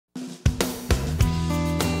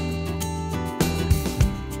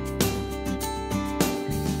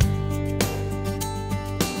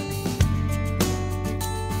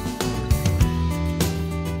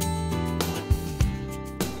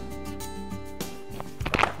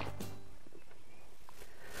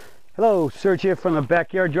Hello, Serge here from the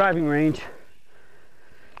backyard driving range.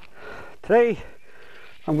 Today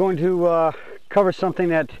I'm going to cover something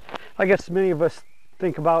that I guess many of us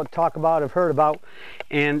think about, talk about, have heard about,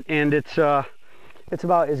 and it's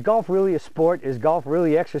about, is golf really a sport? Is golf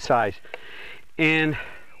really exercise? And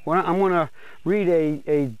I'm going to read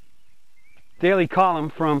a daily column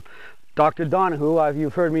from Dr. Donahue.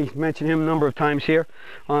 You've heard me mention him a number of times here,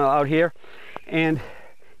 out here, and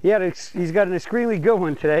he's got an extremely good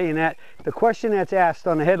one today, in that the question that's asked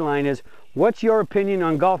on the headline is, what's your opinion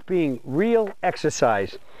on golf being real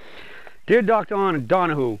exercise? Dear Dr.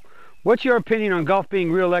 Donahue, what's your opinion on golf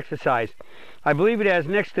being real exercise? I believe it has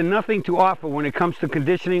next to nothing to offer when it comes to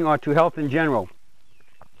conditioning or to health in general.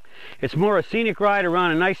 It's more a scenic ride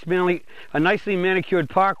around a nicely manicured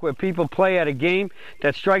park where people play at a game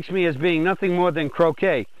that strikes me as being nothing more than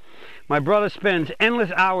croquet. My brother spends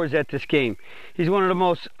endless hours at this game. He's one of the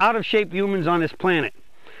most out-of-shape humans on this planet.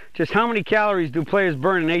 Just how many calories do players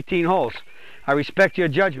burn in 18 holes? I respect your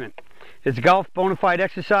judgment. Is golf bona fide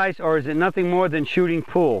exercise, or is it nothing more than shooting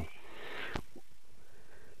pool?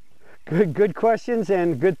 Good questions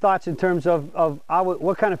and good thoughts in terms of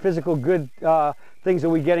what kind of physical good things are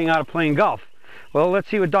we getting out of playing golf. Well, let's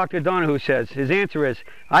see what Dr. Donahue says. His answer is,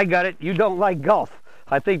 I got it, you don't like golf.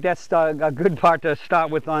 I think that's a good part to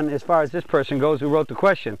start with on as far as this person goes who wrote the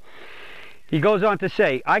question. He goes on to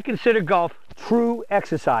say, I consider golf true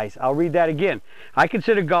exercise. I'll read that again. I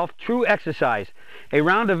consider golf true exercise. A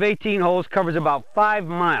round of 18 holes covers about 5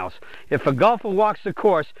 miles. If a golfer walks the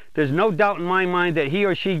course, there's no doubt in my mind that he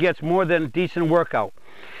or she gets more than a decent workout.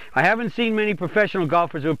 I haven't seen many professional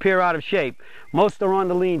golfers who appear out of shape. Most are on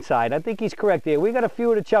the lean side. I think he's correct there. We got a few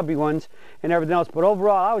of the chubby ones and everything else, but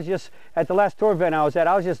overall, I was just, at the last tour event I was at,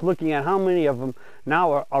 I was just looking at how many of them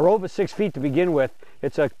now are over 6 feet to begin with.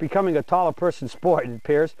 It's becoming a taller person sport, it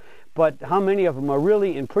appears, but how many of them are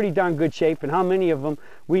really in pretty darn good shape, and how many of them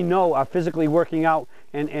we know are physically working out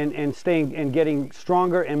and staying and getting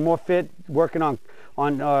stronger and more fit, working on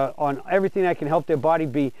everything that can help their body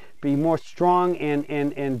be more strong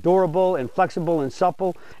and durable and flexible and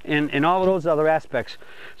supple and all of those other aspects.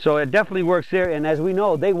 So it definitely works there, and as we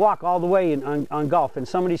know, they walk all the way on golf, and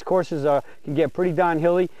some of these courses can get pretty darn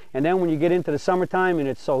hilly, and then when you get into the summertime and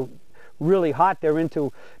it's so really hot, they're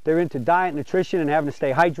into diet, nutrition, and having to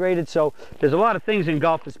stay hydrated. So there's a lot of things in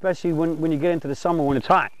golf, especially when you get into the summer when it's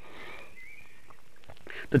hot.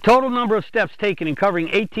 The total number of steps taken in covering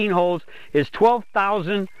 18 holes is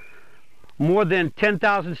 12,000, more than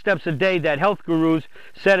 10,000 steps a day that health gurus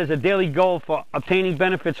set as a daily goal for obtaining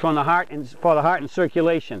benefits from the heart and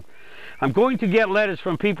circulation. I'm going to get letters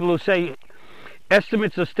from people who say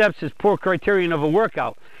estimates of steps is poor criterion of a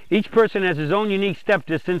workout. Each person has his own unique step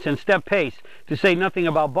distance and step pace, to say nothing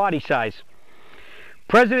about body size.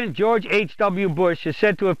 President George H.W. Bush is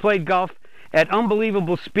said to have played golf at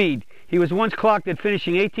unbelievable speed. He was once clocked at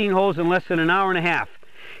finishing 18 holes in less than an hour and a half.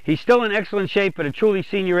 He's still in excellent shape at a truly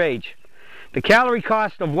senior age. The calorie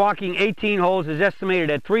cost of walking 18 holes is estimated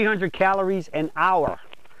at 300 calories an hour.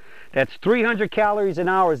 That's 300 calories an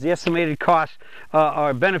hour is the estimated cost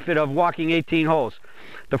or benefit of walking 18 holes.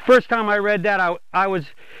 The first time I read that, I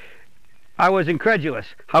was incredulous.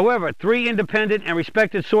 However, 3 independent and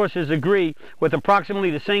respected sources agree with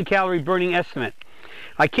approximately the same calorie burning estimate.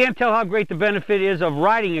 I can't tell how great the benefit is of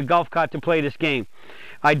riding a golf cart to play this game.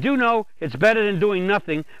 I do know it's better than doing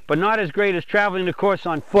nothing, but not as great as traveling the course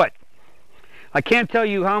on foot. I can't tell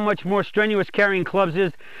you how much more strenuous carrying clubs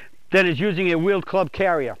is than is using a wheeled club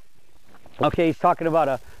carrier. Okay, he's talking about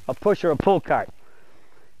a push or a pull cart.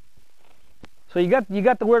 So you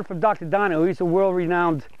got the word from Dr. Donahue. He's a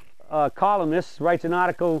world-renowned columnist, writes an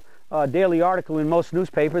article, daily article in most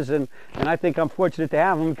newspapers, and I think I'm fortunate to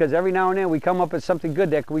have him, because every now and then we come up with something good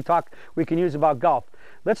that we can use about golf.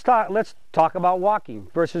 Let's talk about walking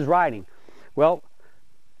versus riding. Well,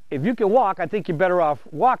 if you can walk, I think you're better off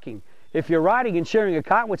walking. If you're riding and sharing a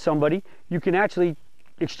cart with somebody, you can actually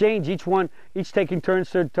exchange each taking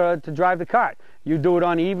turns to drive the cart. You do it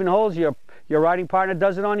on the even holes, your riding partner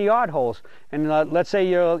does it on the odd holes. And let's say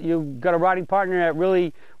you've got a riding partner that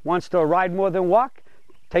really wants to ride more than walk,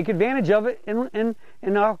 take advantage of it and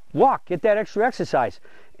walk, get that extra exercise.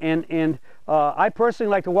 And I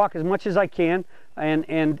personally like to walk as much as I can,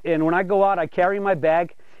 and when I go out, I carry my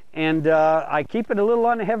bag, and I keep it a little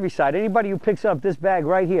on the heavy side. Anybody who picks up this bag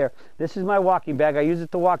right here, this is my walking bag. I use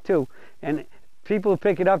it to walk too, and people who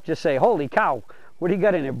pick it up just say, holy cow, What do you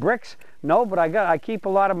got in it? Bricks? No, but I keep a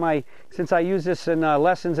lot of my, since I use this in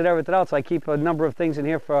lessons and everything else, I keep a number of things in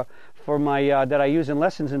here for my that I use in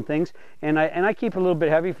lessons and things, and I keep a little bit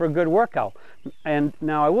heavy for a good workout. And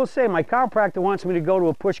now I will say my chiropractor wants me to go to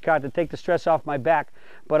a push cart to take the stress off my back,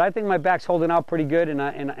 but I think my back's holding out pretty good, and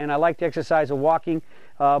I like the exercise of walking.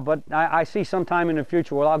 But I see sometime in the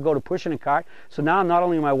future where I'll go to pushing a cart. So now not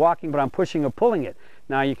only am I walking, but I'm pushing or pulling it.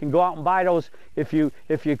 Now you can go out and buy those if you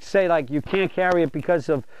say like you can't carry it because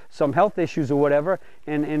of some health issues or whatever.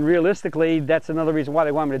 And realistically, that's another reason why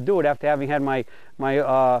they want me to do it after having had my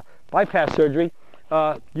bypass surgery.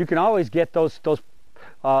 You can always get those.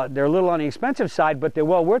 They're a little on the expensive side, but they're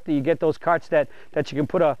well worth it. You get those carts that you can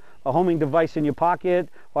put a homing device in your pocket,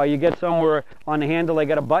 or you get somewhere on the handle they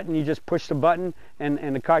got a button, you just push the button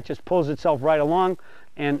and the cart just pulls itself right along.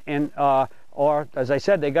 Or as I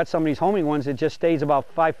said, they got some of these homing ones that just stays about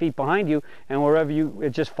 5 feet behind you, and it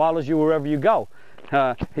just follows you wherever you go.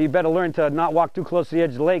 You better learn to not walk too close to the edge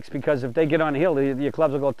of the lakes, because if they get on the hill, your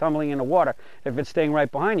clubs will go tumbling in the water if it's staying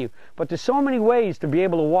right behind you. But there's so many ways to be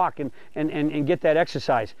able to walk and get that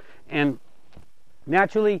exercise. And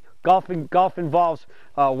naturally, golf involves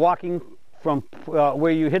walking from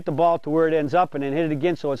where you hit the ball to where it ends up and then hit it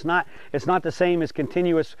again. So it's not the same as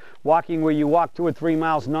continuous walking where you walk 2 or 3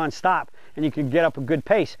 miles nonstop and you can get up a good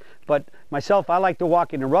pace. But myself, I like to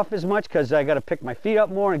walk in the rough as much because I got to pick my feet up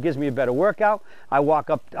more and it gives me a better workout. I walk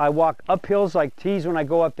up hills like tees when I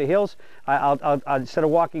go up the hills. I'll instead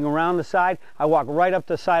of walking around the side, I walk right up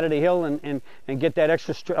the side of the hill and get that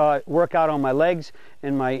extra workout on my legs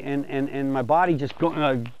and my body, just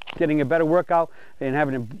getting a better workout and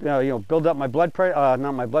having to build up my blood pressure,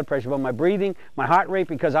 not my blood pressure, but my breathing, my heart rate,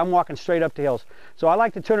 because I'm walking straight up the hills. So I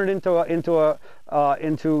like to turn it into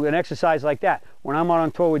an exercise like that. When I'm out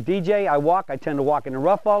on tour with DJ, I tend to walk in the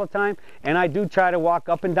rough all the time, and I do try to walk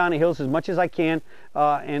up and down the hills as much as I can,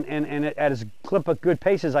 and at as clip a good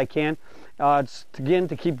pace as I can,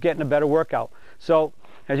 to keep getting a better workout. So,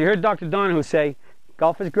 as you heard Dr. Donohue say,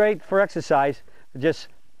 golf is great for exercise. Just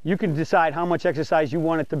you can decide how much exercise you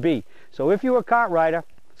want it to be. So if you're a cart rider,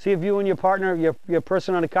 see if you and your partner, your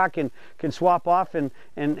person on the cart can swap off and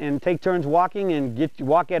take turns walking and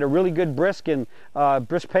walk at a really good brisk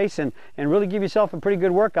pace and really give yourself a pretty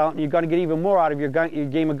good workout, and you're going to get even more out of your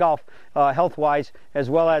game of golf health-wise, as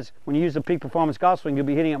well as when you use the Peak Performance Golf Swing, you'll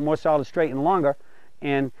be hitting it more solid, straight, and longer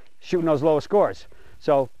and shooting those lower scores.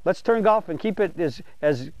 So let's turn golf and keep it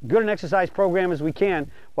as good an exercise program as we can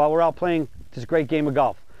while we're out playing this great game of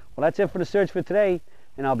golf. Well, that's it for the Surge for today,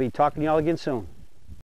 and I'll be talking to y'all again soon.